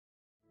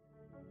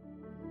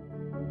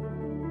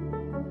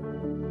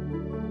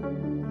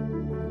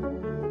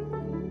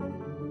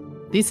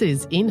This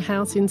is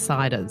In-House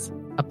Insiders,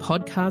 a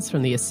podcast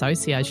from the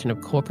Association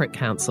of Corporate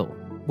Counsel,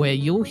 where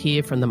you'll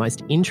hear from the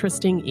most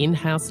interesting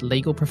in-house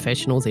legal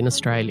professionals in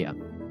Australia.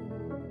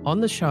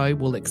 On the show,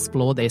 we'll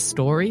explore their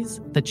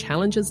stories, the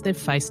challenges they've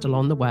faced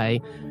along the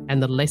way,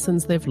 and the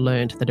lessons they've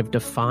learned that have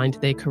defined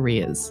their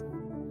careers.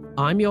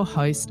 I'm your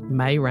host,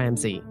 May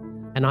Ramsey,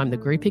 and I'm the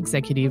Group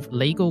Executive,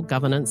 Legal,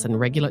 Governance and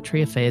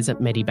Regulatory Affairs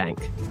at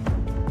Medibank.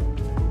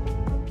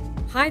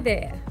 Hi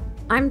there.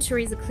 I'm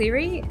Teresa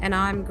Cleary and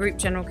I'm Group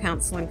General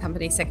Counsel and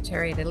Company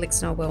Secretary at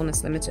Elixir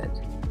Wellness Limited.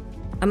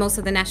 I'm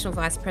also the National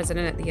Vice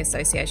President at the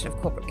Association of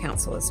Corporate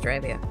Counsel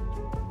Australia.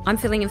 I'm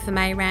filling in for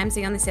May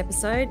Ramsey on this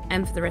episode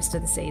and for the rest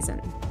of the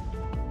season.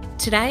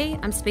 Today,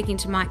 I'm speaking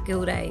to Mike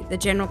Gilday, the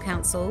General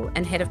Counsel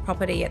and Head of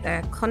Property at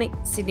the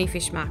iconic Sydney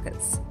Fish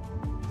Markets.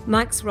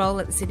 Mike's role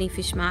at the Sydney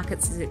Fish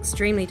Markets is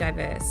extremely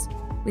diverse,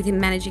 with him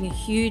managing a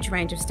huge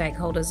range of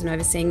stakeholders and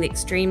overseeing the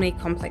extremely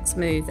complex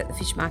move that the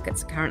fish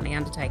markets are currently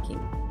undertaking.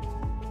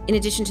 In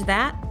addition to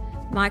that,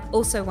 Mike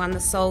also won the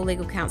Sole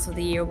Legal Counsel of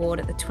the Year award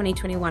at the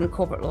 2021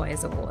 Corporate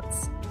Lawyers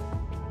Awards.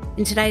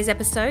 In today's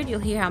episode, you'll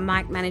hear how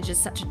Mike manages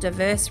such a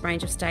diverse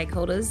range of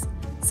stakeholders,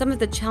 some of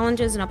the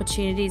challenges and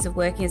opportunities of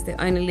working as the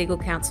only legal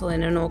counsel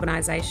in an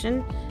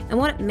organisation, and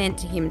what it meant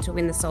to him to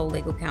win the Sole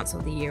Legal Counsel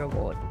of the Year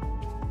award.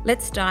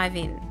 Let's dive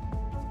in.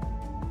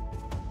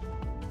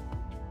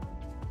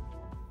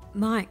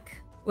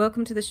 Mike,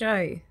 welcome to the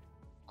show.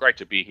 Great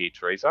to be here,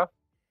 Teresa.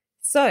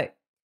 So,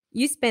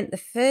 you spent the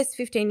first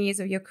 15 years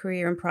of your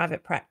career in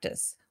private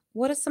practice.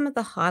 What are some of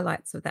the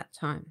highlights of that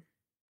time?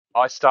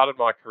 I started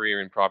my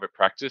career in private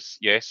practice.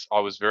 Yes,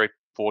 I was very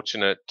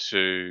fortunate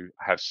to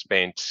have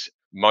spent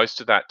most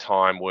of that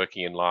time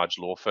working in large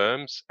law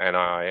firms, and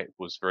I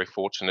was very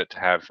fortunate to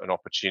have an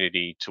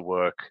opportunity to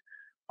work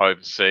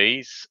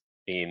overseas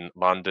in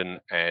London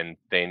and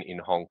then in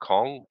Hong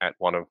Kong at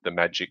one of the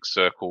Magic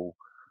Circle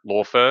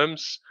law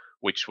firms,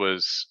 which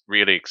was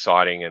really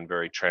exciting and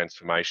very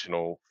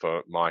transformational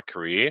for my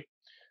career.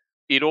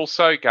 It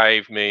also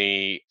gave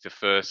me the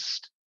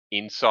first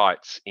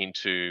insights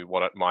into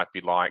what it might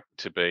be like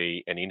to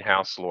be an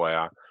in-house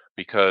lawyer,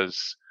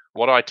 because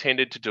what I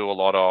tended to do a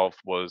lot of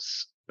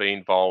was be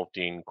involved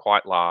in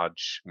quite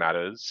large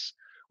matters,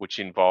 which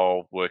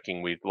involved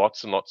working with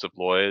lots and lots of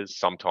lawyers,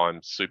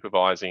 sometimes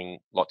supervising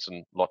lots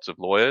and lots of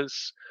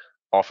lawyers.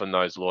 Often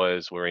those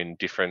lawyers were in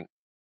different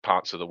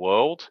parts of the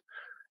world,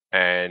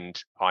 and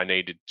I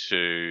needed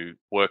to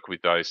work with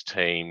those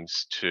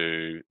teams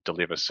to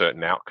deliver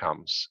certain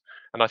outcomes.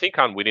 And I think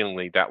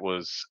unwittingly that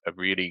was a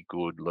really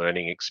good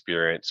learning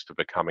experience for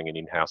becoming an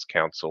in-house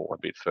counsel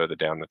a bit further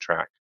down the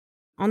track.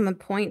 On the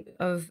point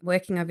of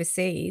working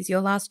overseas,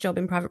 your last job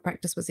in private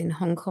practice was in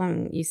Hong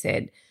Kong, you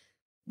said.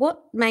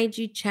 What made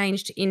you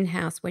change to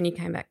in-house when you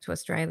came back to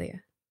Australia?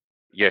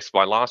 Yes,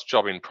 my last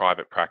job in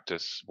private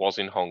practice was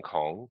in Hong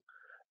Kong.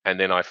 And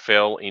then I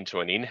fell into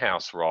an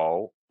in-house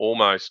role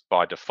almost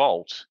by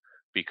default,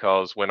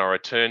 because when I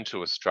returned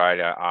to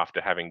Australia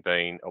after having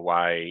been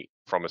away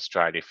from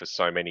Australia for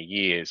so many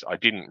years, I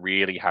didn't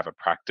really have a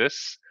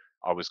practice.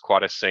 I was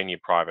quite a senior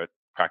private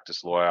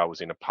practice lawyer. I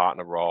was in a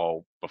partner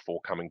role before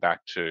coming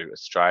back to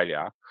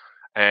Australia.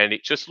 And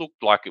it just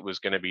looked like it was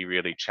going to be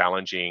really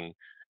challenging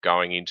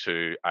going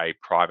into a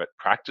private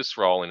practice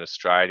role in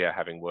Australia,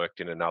 having worked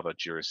in another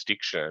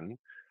jurisdiction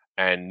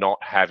and not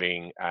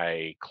having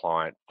a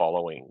client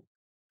following.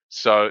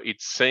 So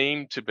it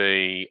seemed to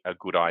be a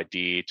good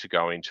idea to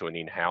go into an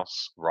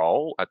in-house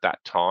role at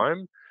that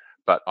time,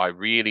 but I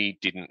really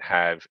didn't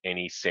have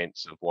any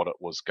sense of what it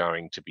was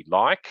going to be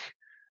like.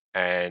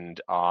 And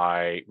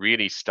I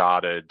really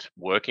started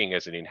working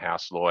as an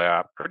in-house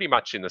lawyer pretty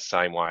much in the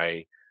same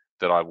way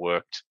that I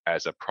worked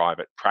as a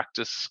private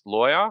practice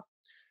lawyer,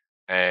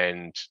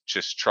 and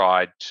just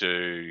tried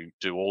to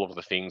do all of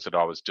the things that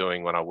I was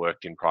doing when I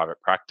worked in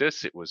private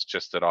practice. It was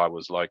just that I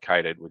was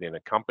located within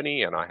a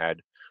company and I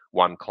had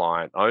one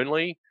client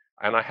only,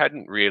 and I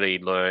hadn't really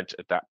learnt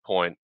at that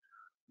point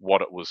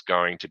what it was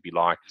going to be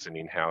like as an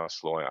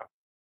in-house lawyer.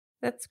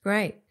 That's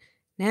great.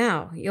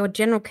 Now, you're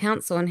General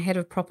Counsel and Head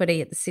of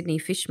Property at the Sydney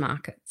Fish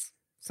Markets.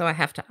 So I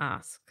have to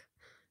ask,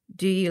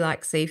 do you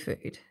like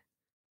seafood?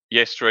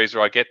 Yes,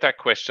 Teresa, I get that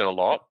question a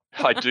lot.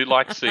 I do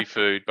like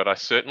seafood, but I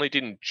certainly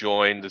didn't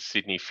join the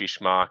Sydney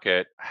Fish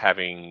Market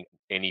having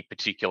any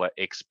particular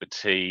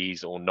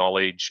expertise or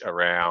knowledge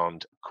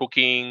around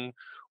cooking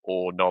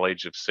or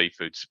knowledge of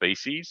seafood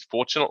species.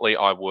 Fortunately,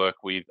 I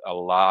work with a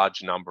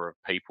large number of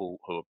people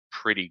who are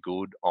pretty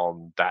good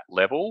on that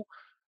level,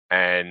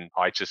 and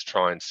I just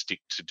try and stick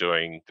to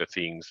doing the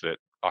things that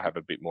I have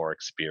a bit more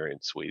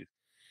experience with.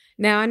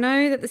 Now, I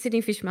know that the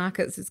Sydney Fish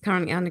Markets is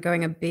currently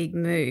undergoing a big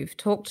move.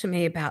 Talk to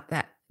me about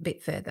that a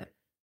bit further.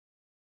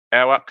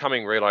 Our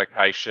upcoming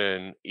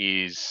relocation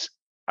is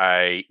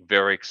a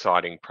very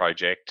exciting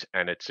project,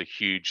 and it's a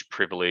huge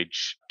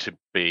privilege to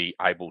be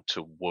able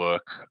to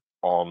work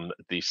on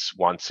this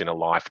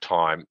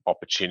once-in-a-lifetime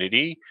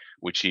opportunity,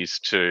 which is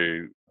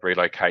to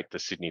relocate the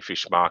Sydney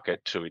Fish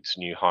Market to its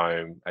new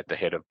home at the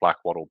head of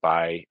Blackwattle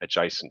Bay,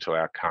 adjacent to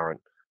our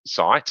current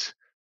site.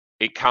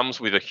 It comes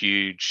with a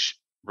huge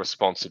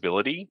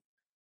responsibility.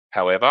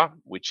 however,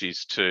 which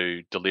is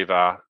to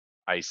deliver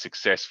a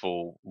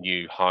successful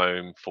new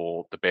home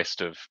for the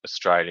best of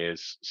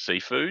Australia's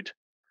seafood.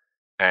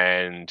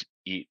 And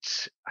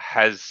it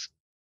has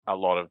a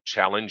lot of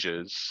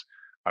challenges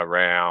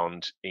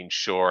around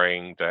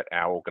ensuring that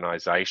our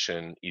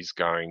organisation is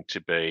going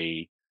to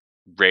be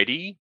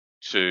ready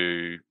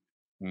to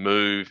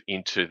move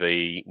into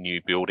the new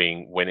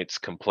building when it's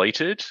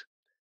completed,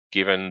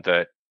 given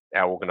that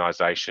our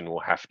organisation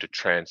will have to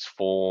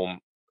transform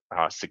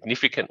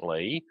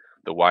significantly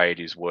the way it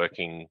is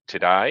working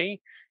today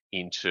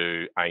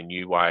into a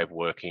new way of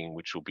working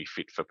which will be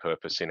fit for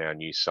purpose in our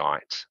new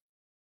site.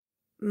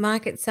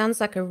 Mike, it sounds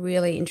like a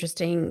really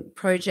interesting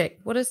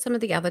project. What are some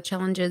of the other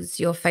challenges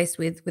you're faced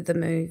with the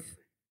move?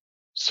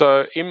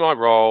 So, in my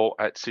role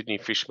at Sydney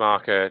Fish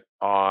Market,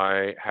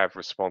 I have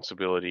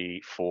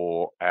responsibility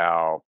for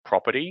our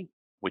property,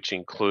 which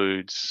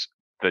includes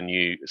the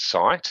new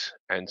site.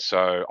 And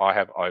so I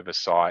have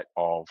oversight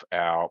of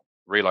our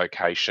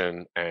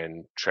relocation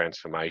and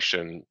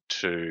transformation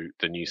to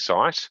the new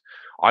site.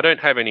 I don't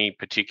have any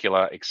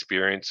particular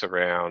experience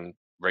around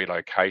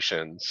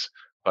relocations,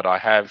 but I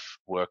have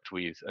worked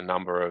with a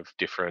number of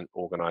different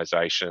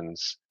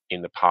organisations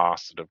in the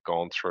past that have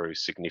gone through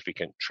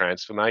significant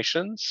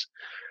transformations.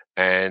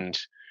 And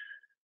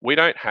we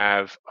don't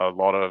have a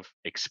lot of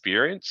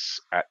experience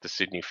at the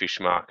Sydney Fish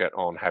Market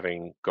on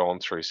having gone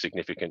through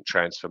significant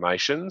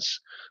transformations.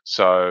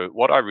 So,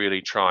 what I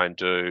really try and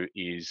do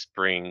is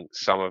bring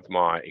some of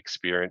my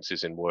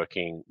experiences in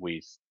working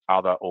with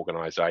other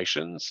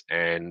organisations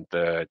and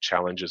the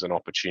challenges and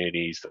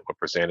opportunities that were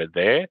presented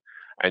there,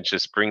 and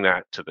just bring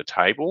that to the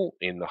table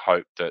in the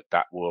hope that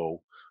that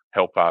will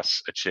help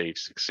us achieve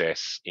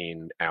success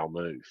in our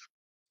move.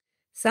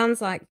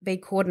 Sounds like be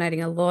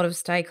coordinating a lot of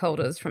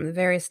stakeholders, from the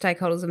various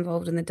stakeholders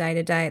involved in the day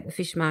to day at the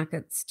fish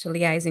markets to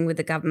liaising with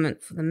the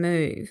government for the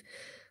move.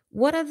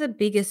 What are the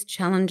biggest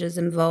challenges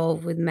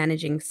involved with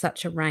managing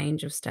such a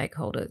range of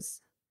stakeholders?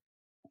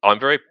 I'm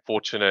very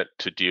fortunate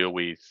to deal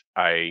with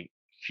a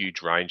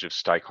huge range of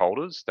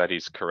stakeholders. That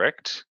is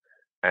correct.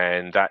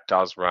 And that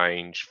does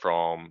range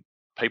from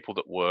people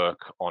that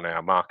work on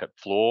our market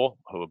floor,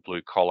 who are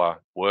blue collar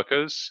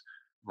workers,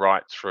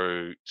 right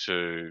through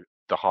to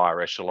the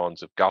higher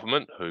echelons of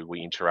government who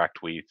we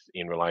interact with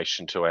in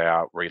relation to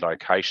our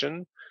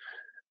relocation.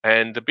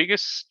 And the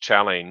biggest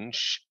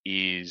challenge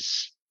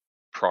is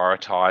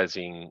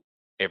prioritizing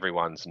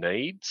everyone's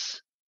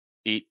needs.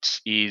 It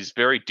is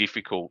very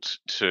difficult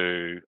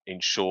to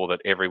ensure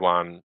that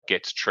everyone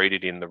gets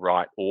treated in the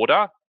right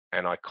order.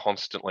 And I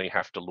constantly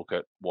have to look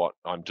at what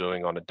I'm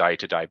doing on a day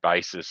to day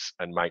basis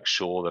and make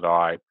sure that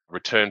I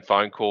return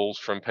phone calls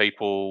from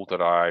people,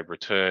 that I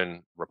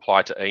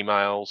reply to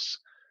emails,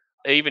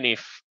 even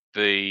if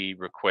the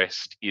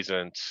request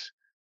isn't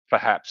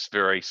perhaps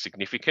very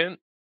significant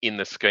in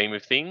the scheme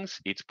of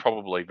things, it's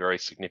probably very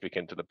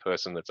significant to the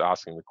person that's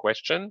asking the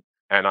question.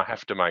 And I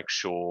have to make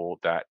sure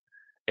that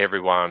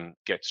everyone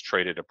gets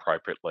treated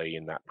appropriately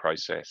in that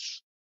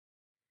process.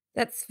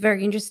 That's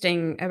very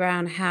interesting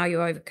around how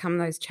you overcome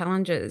those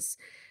challenges.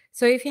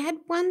 So, if you had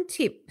one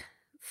tip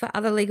for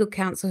other legal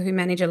counsel who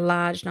manage a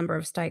large number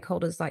of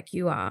stakeholders like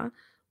you are,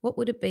 what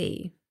would it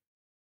be?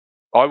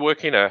 I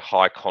work in a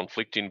high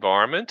conflict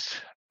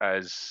environment,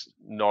 as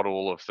not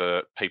all of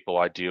the people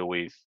I deal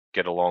with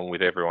get along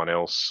with everyone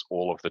else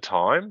all of the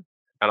time.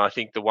 And I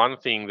think the one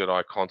thing that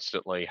I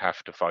constantly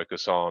have to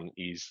focus on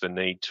is the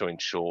need to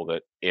ensure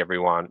that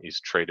everyone is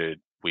treated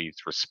with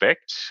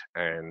respect.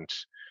 And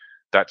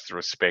that's the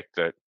respect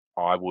that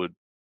I would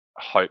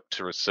hope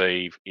to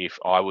receive if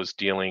I was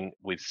dealing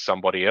with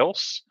somebody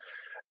else.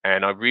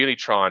 And I really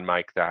try and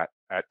make that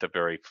at the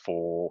very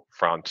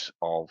forefront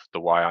of the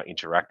way I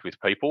interact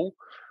with people.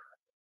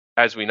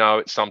 As we know,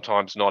 it's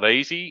sometimes not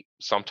easy.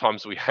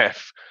 Sometimes we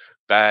have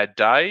bad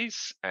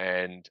days,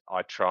 and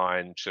I try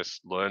and just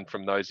learn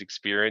from those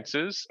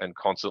experiences and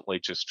constantly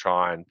just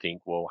try and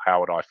think, well, how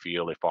would I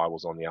feel if I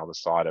was on the other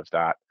side of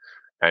that?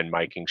 And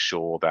making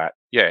sure that,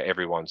 yeah,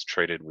 everyone's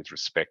treated with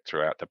respect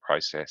throughout the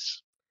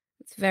process.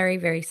 It's very,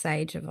 very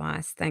sage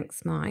advice.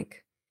 Thanks,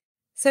 Mike.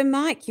 So,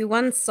 Mike, you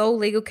won Sole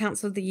Legal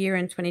Counsel of the Year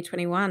in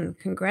 2021.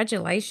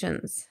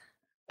 Congratulations.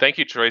 Thank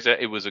you, Teresa.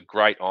 It was a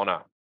great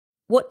honour.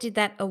 What did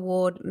that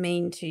award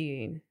mean to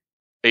you?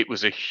 It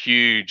was a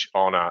huge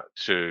honour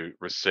to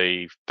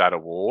receive that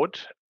award.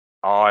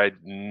 I'd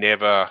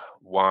never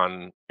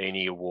won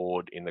any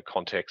award in the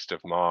context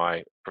of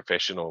my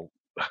professional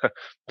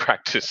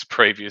practice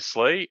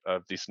previously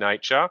of this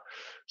nature.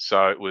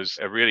 So it was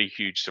a really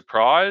huge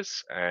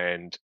surprise.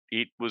 And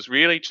it was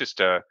really just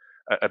a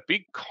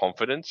big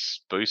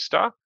confidence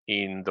booster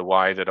in the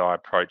way that I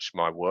approach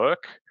my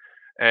work.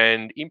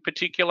 And in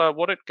particular,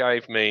 what it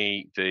gave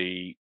me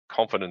the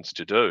confidence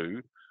to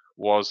do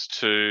was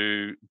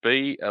to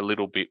be a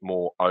little bit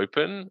more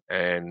open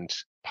and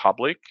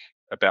public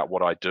about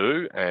what I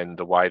do and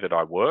the way that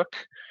I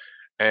work.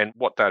 And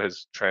what that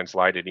has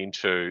translated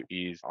into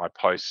is I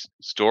post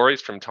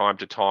stories from time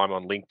to time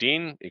on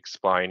LinkedIn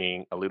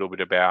explaining a little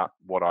bit about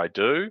what I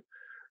do.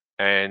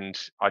 And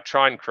I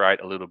try and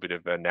create a little bit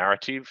of a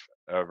narrative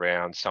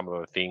around some of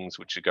the things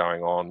which are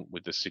going on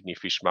with the Sydney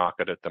fish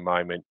market at the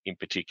moment, in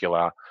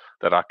particular,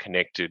 that are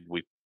connected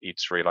with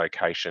its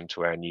relocation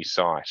to our new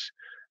site.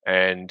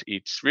 And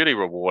it's really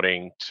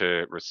rewarding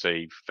to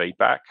receive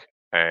feedback.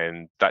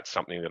 And that's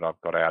something that I've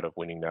got out of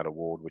winning that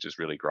award, which is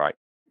really great.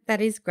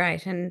 That is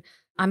great. And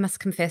I must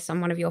confess,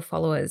 I'm one of your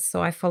followers,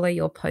 so I follow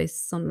your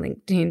posts on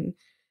LinkedIn.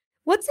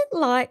 What's it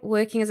like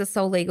working as a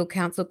sole legal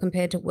counsel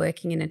compared to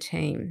working in a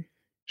team?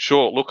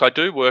 Sure. Look, I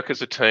do work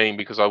as a team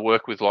because I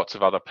work with lots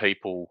of other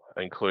people,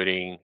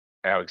 including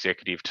our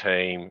executive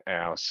team,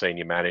 our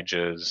senior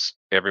managers,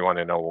 everyone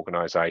in our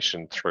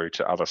organisation, through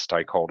to other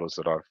stakeholders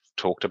that I've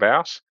talked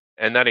about.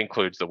 And that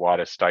includes the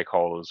wider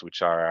stakeholders,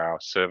 which are our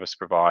service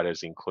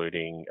providers,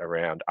 including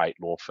around 8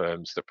 law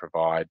firms that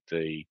provide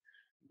the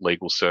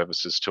legal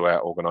services to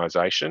our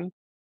organisation.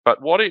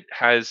 But what it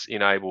has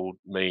enabled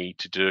me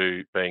to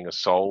do, being a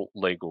sole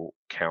legal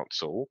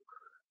counsel,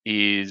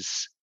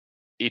 is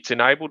it's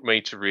enabled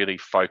me to really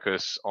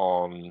focus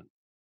on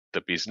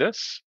the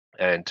business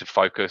and to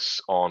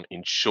focus on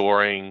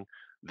ensuring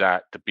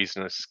that the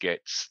business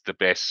gets the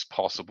best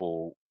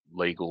possible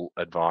legal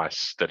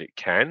advice that it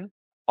can.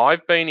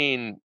 I've been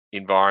in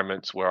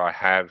environments where I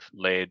have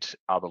led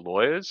other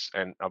lawyers,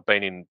 and I've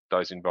been in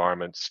those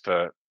environments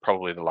for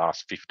probably the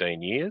last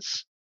 15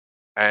 years.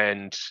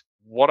 And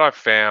what I've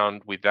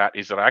found with that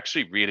is that I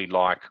actually really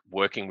like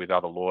working with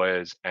other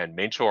lawyers and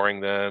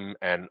mentoring them,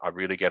 and I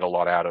really get a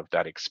lot out of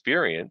that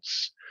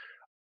experience.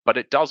 But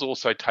it does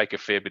also take a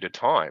fair bit of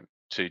time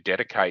to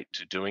dedicate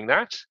to doing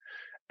that.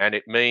 And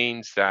it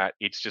means that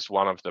it's just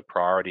one of the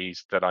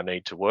priorities that I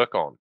need to work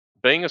on.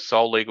 Being a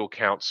sole legal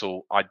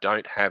counsel, I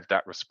don't have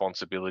that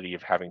responsibility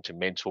of having to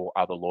mentor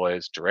other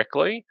lawyers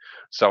directly.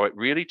 So it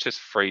really just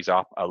frees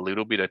up a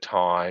little bit of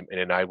time and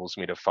enables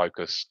me to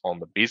focus on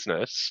the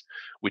business,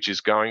 which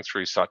is going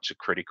through such a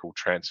critical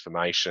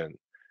transformation.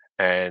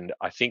 And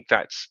I think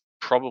that's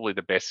probably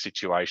the best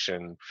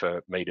situation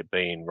for me to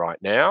be in right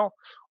now.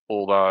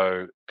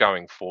 Although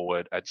going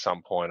forward, at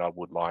some point, I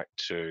would like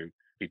to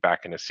be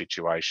back in a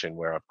situation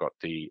where I've got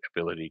the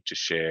ability to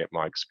share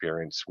my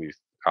experience with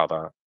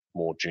other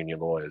more junior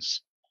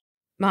lawyers.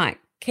 Mike,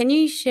 can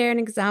you share an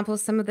example of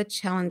some of the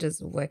challenges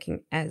of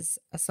working as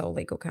a sole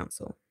legal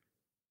counsel?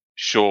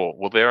 Sure.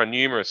 Well, there are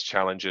numerous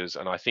challenges,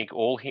 and I think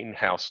all in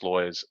house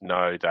lawyers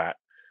know that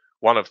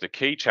one of the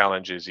key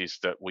challenges is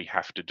that we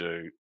have to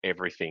do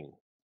everything.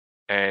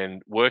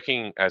 And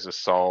working as a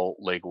sole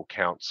legal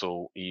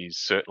counsel is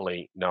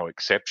certainly no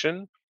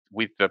exception,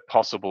 with the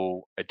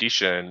possible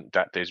addition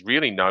that there's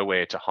really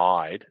nowhere to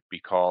hide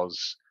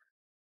because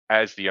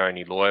as the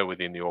only lawyer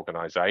within the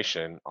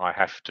organisation, I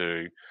have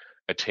to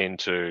attend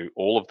to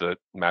all of the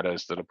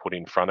matters that are put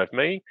in front of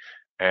me.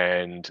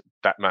 And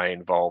that may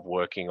involve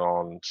working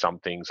on some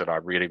things that I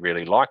really,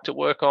 really like to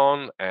work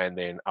on. And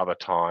then other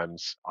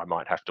times I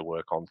might have to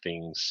work on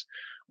things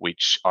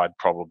which I'd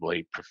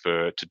probably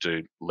prefer to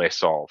do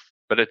less of.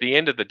 But at the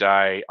end of the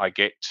day, I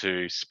get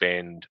to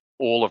spend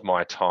all of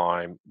my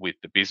time with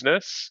the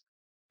business,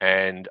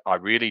 and I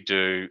really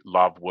do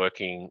love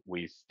working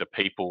with the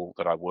people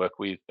that I work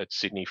with at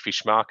Sydney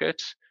Fish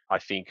Market. I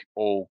think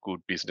all good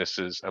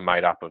businesses are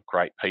made up of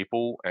great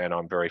people, and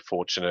I'm very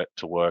fortunate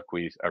to work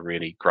with a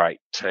really great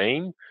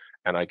team.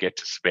 And I get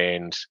to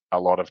spend a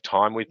lot of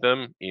time with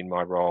them in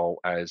my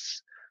role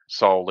as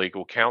sole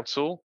legal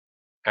counsel.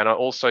 And I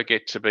also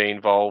get to be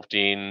involved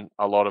in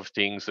a lot of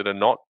things that are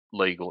not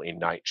legal in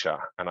nature.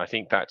 And I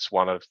think that's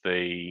one of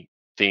the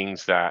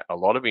things that a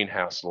lot of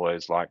in-house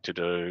lawyers like to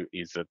do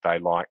is that they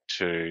like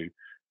to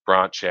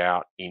branch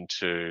out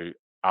into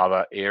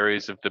other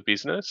areas of the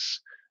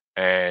business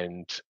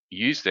and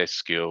use their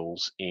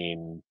skills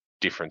in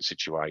different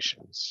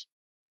situations.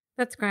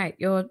 That's great.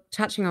 You're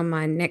touching on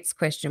my next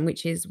question,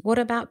 which is what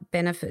about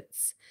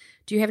benefits?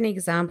 Do you have any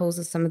examples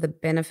of some of the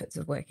benefits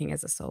of working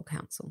as a sole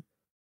counsel?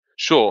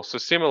 Sure. So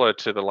similar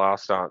to the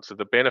last answer,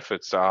 the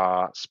benefits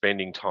are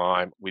spending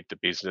time with the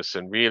business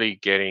and really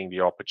getting the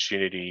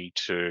opportunity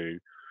to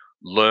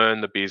learn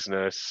the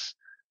business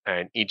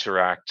and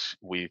interact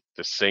with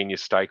the senior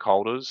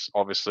stakeholders.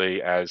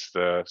 Obviously, as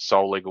the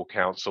sole legal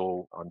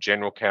counsel, I'm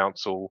general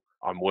counsel,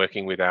 I'm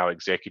working with our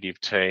executive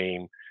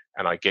team,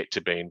 and I get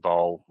to be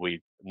involved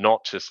with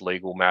not just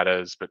legal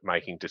matters, but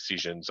making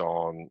decisions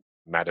on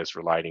matters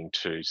relating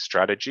to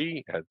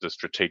strategy, the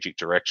strategic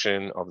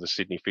direction of the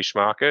Sydney fish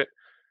market,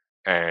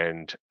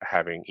 and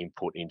having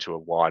input into a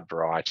wide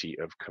variety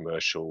of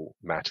commercial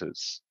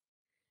matters.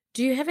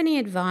 Do you have any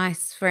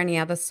advice for any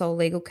other sole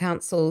legal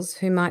counsels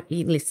who might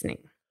be listening?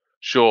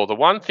 Sure, the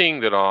one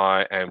thing that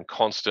I am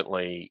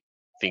constantly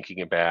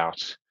thinking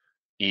about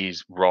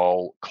is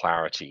role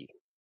clarity.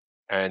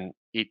 And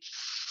it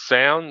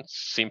sounds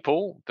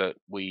simple that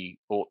we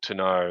ought to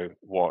know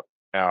what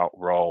our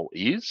role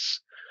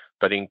is,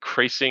 but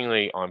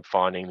increasingly I'm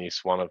finding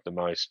this one of the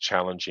most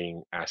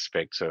challenging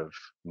aspects of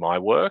my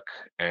work.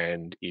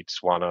 And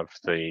it's one of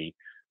the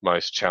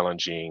most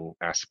challenging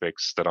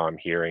aspects that I'm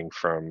hearing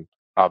from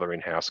other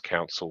in house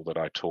counsel that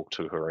I talk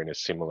to who are in a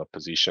similar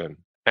position.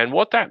 And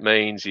what that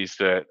means is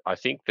that I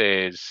think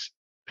there's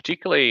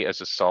particularly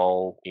as a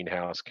sole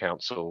in-house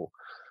counsel,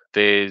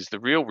 there's the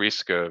real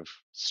risk of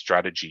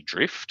strategy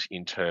drift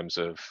in terms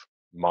of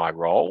my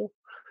role.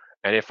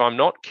 And if I'm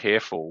not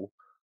careful,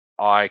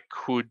 I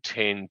could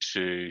tend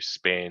to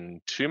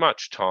spend too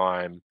much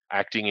time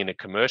acting in a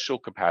commercial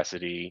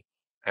capacity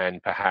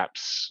and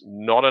perhaps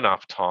not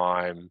enough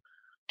time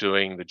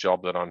doing the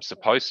job that I'm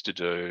supposed to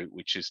do,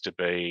 which is to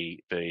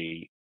be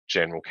the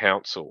general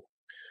counsel.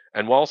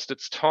 And whilst at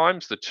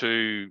times the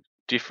two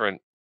different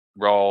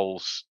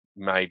roles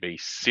may be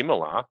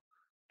similar,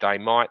 they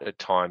might at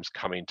times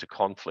come into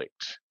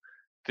conflict.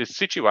 The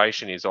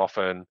situation is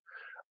often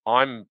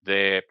I'm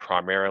there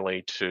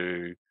primarily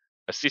to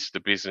assist the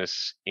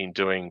business in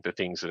doing the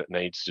things that it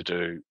needs to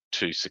do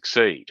to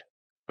succeed.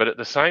 But at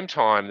the same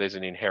time, there's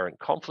an inherent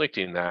conflict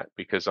in that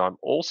because I'm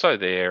also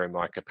there in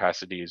my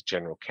capacity as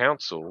general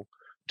counsel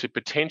to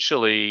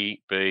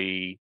potentially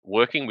be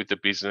working with the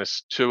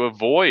business to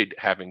avoid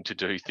having to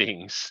do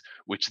things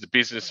which the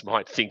business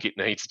might think it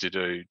needs to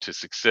do to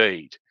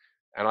succeed.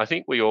 And I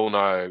think we all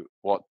know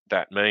what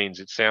that means.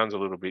 It sounds a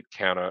little bit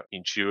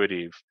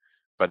counterintuitive,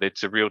 but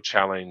it's a real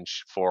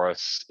challenge for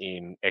us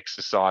in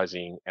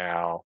exercising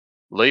our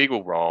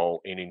legal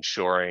role in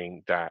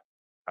ensuring that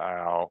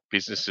our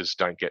businesses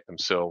don't get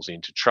themselves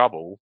into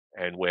trouble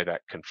and where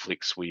that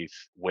conflicts with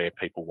where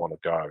people want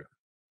to go.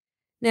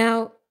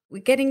 Now,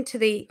 we're getting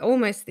to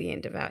almost the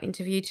end of our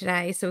interview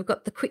today. So we've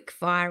got the quick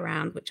fire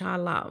round, which I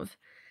love.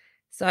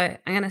 So I'm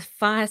going to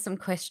fire some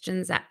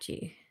questions at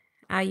you.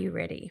 Are you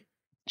ready?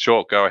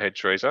 Sure, go ahead,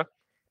 Teresa.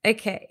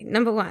 Okay,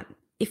 number one.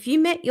 If you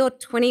met your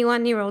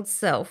 21-year-old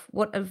self,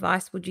 what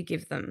advice would you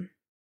give them?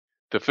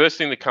 The first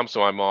thing that comes to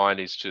my mind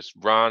is just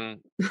run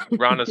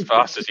as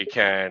fast as you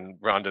can,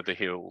 run to the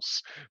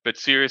hills. But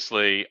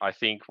seriously, I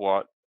think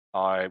what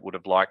I would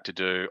have liked to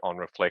do on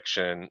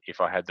reflection,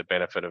 if I had the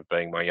benefit of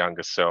being my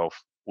younger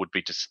self, would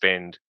be to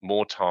spend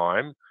more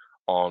time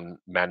on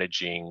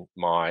managing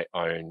my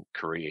own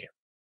career.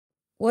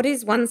 What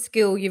is one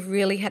skill you've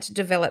really had to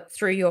develop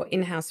through your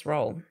in-house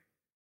role?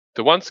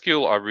 The one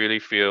skill I really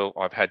feel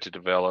I've had to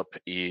develop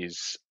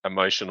is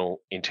emotional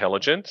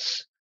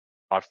intelligence.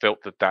 I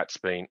felt that that's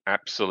been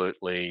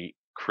absolutely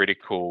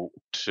critical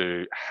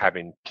to have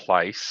in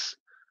place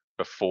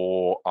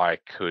before I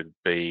could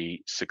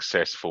be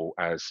successful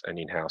as an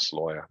in-house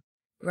lawyer.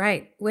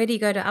 Great. Where do you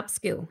go to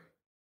upskill?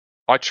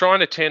 I try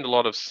and attend a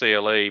lot of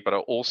CLE, but I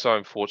also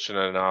am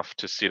fortunate enough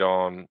to sit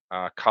on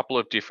a couple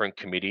of different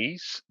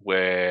committees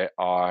where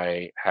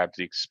I have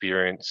the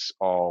experience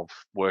of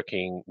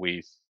working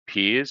with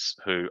peers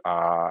who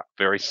are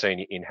very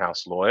senior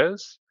in-house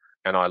lawyers,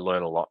 and I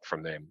learn a lot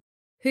from them.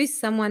 Who's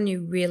someone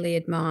you really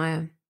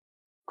admire?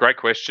 Great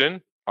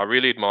question. I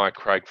really admire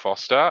Craig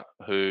Foster,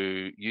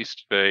 who used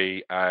to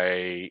be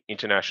an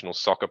international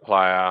soccer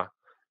player,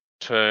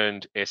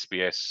 turned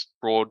SBS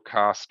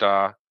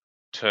broadcaster,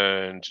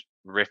 turned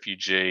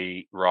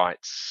refugee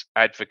rights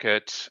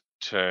advocate,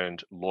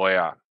 turned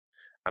lawyer.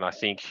 And I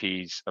think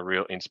he's a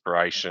real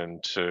inspiration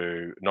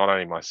to not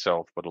only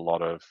myself, but a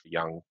lot of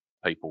young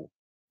people.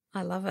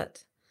 I love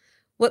it.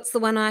 What's the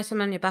one item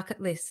on your bucket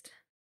list?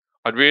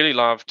 I'd really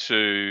love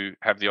to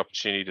have the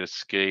opportunity to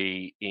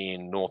ski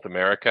in North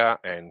America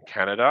and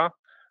Canada,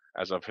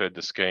 as I've heard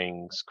the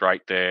skiing's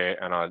great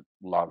there and I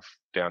love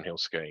downhill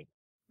skiing.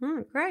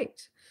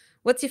 Great.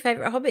 What's your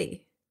favourite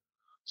hobby?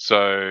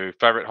 So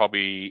favourite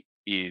hobby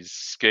is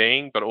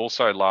skiing, but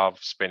also love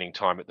spending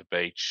time at the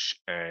beach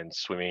and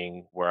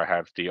swimming, where I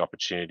have the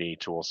opportunity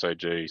to also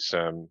do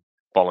some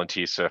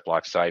volunteer surf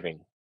life saving.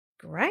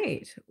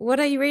 Great. What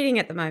are you reading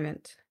at the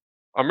moment?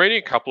 I'm reading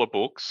a couple of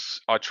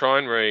books. I try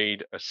and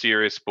read a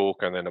serious book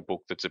and then a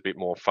book that's a bit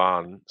more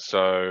fun.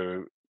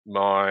 So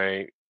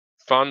my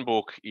fun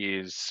book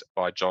is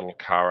by John le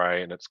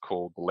Carre and it's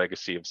called The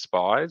Legacy of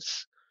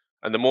Spies.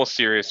 And the more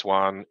serious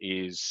one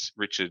is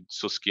Richard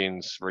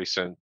Susskind's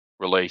recent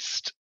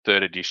released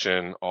third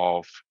edition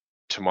of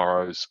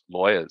Tomorrow's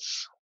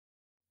Lawyers.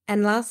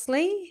 And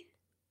lastly,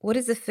 what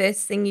is the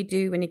first thing you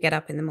do when you get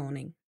up in the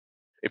morning?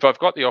 If I've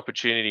got the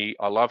opportunity,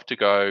 I love to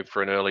go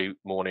for an early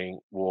morning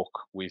walk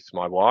with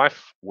my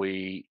wife.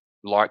 We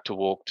like to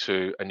walk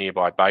to a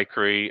nearby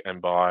bakery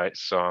and buy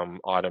some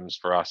items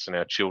for us and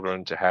our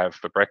children to have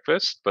for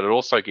breakfast, but it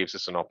also gives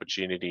us an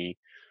opportunity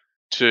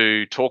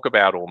to talk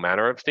about all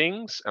manner of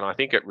things. And I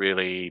think it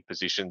really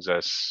positions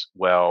us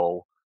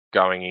well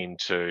going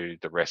into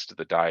the rest of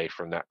the day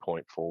from that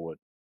point forward.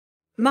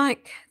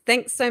 Mike,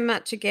 thanks so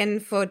much again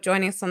for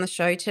joining us on the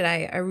show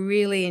today. I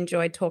really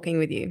enjoyed talking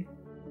with you.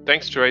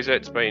 Thanks, Teresa.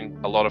 It's been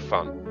a lot of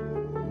fun.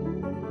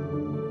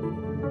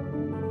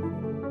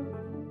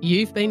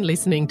 You've been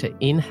listening to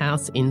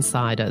In-House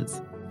Insiders,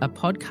 a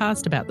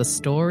podcast about the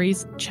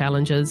stories,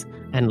 challenges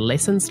and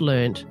lessons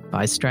learnt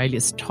by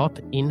Australia's top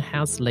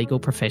in-house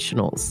legal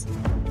professionals.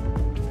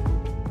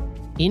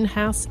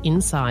 In-House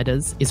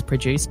Insiders is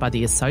produced by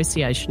the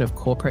Association of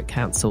Corporate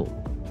Counsel.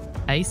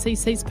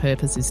 ACC's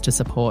purpose is to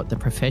support the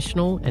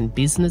professional and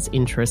business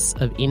interests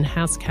of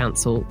in-house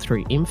counsel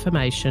through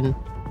information,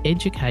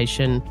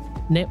 education,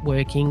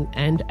 networking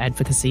and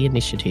advocacy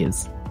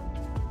initiatives.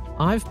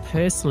 I've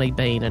personally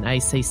been an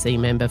ACC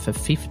member for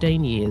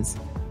 15 years,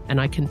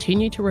 and I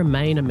continue to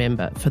remain a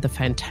member for the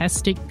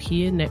fantastic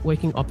peer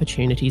networking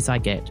opportunities I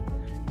get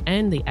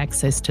and the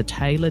access to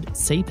tailored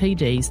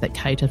CPDs that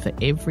cater for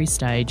every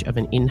stage of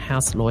an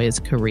in-house lawyer's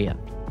career.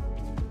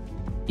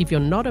 If you're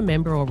not a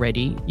member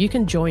already, you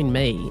can join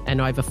me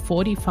and over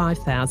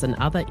 45,000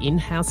 other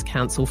in-house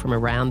counsel from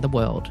around the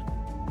world.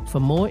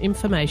 For more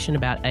information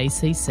about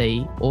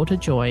ACC or to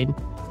join,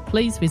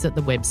 please visit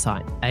the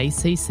website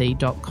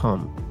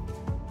acc.com.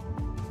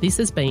 This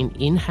has been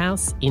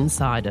In-House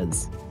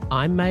Insiders.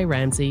 I'm May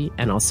Ramsey,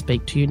 and I'll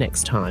speak to you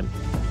next time.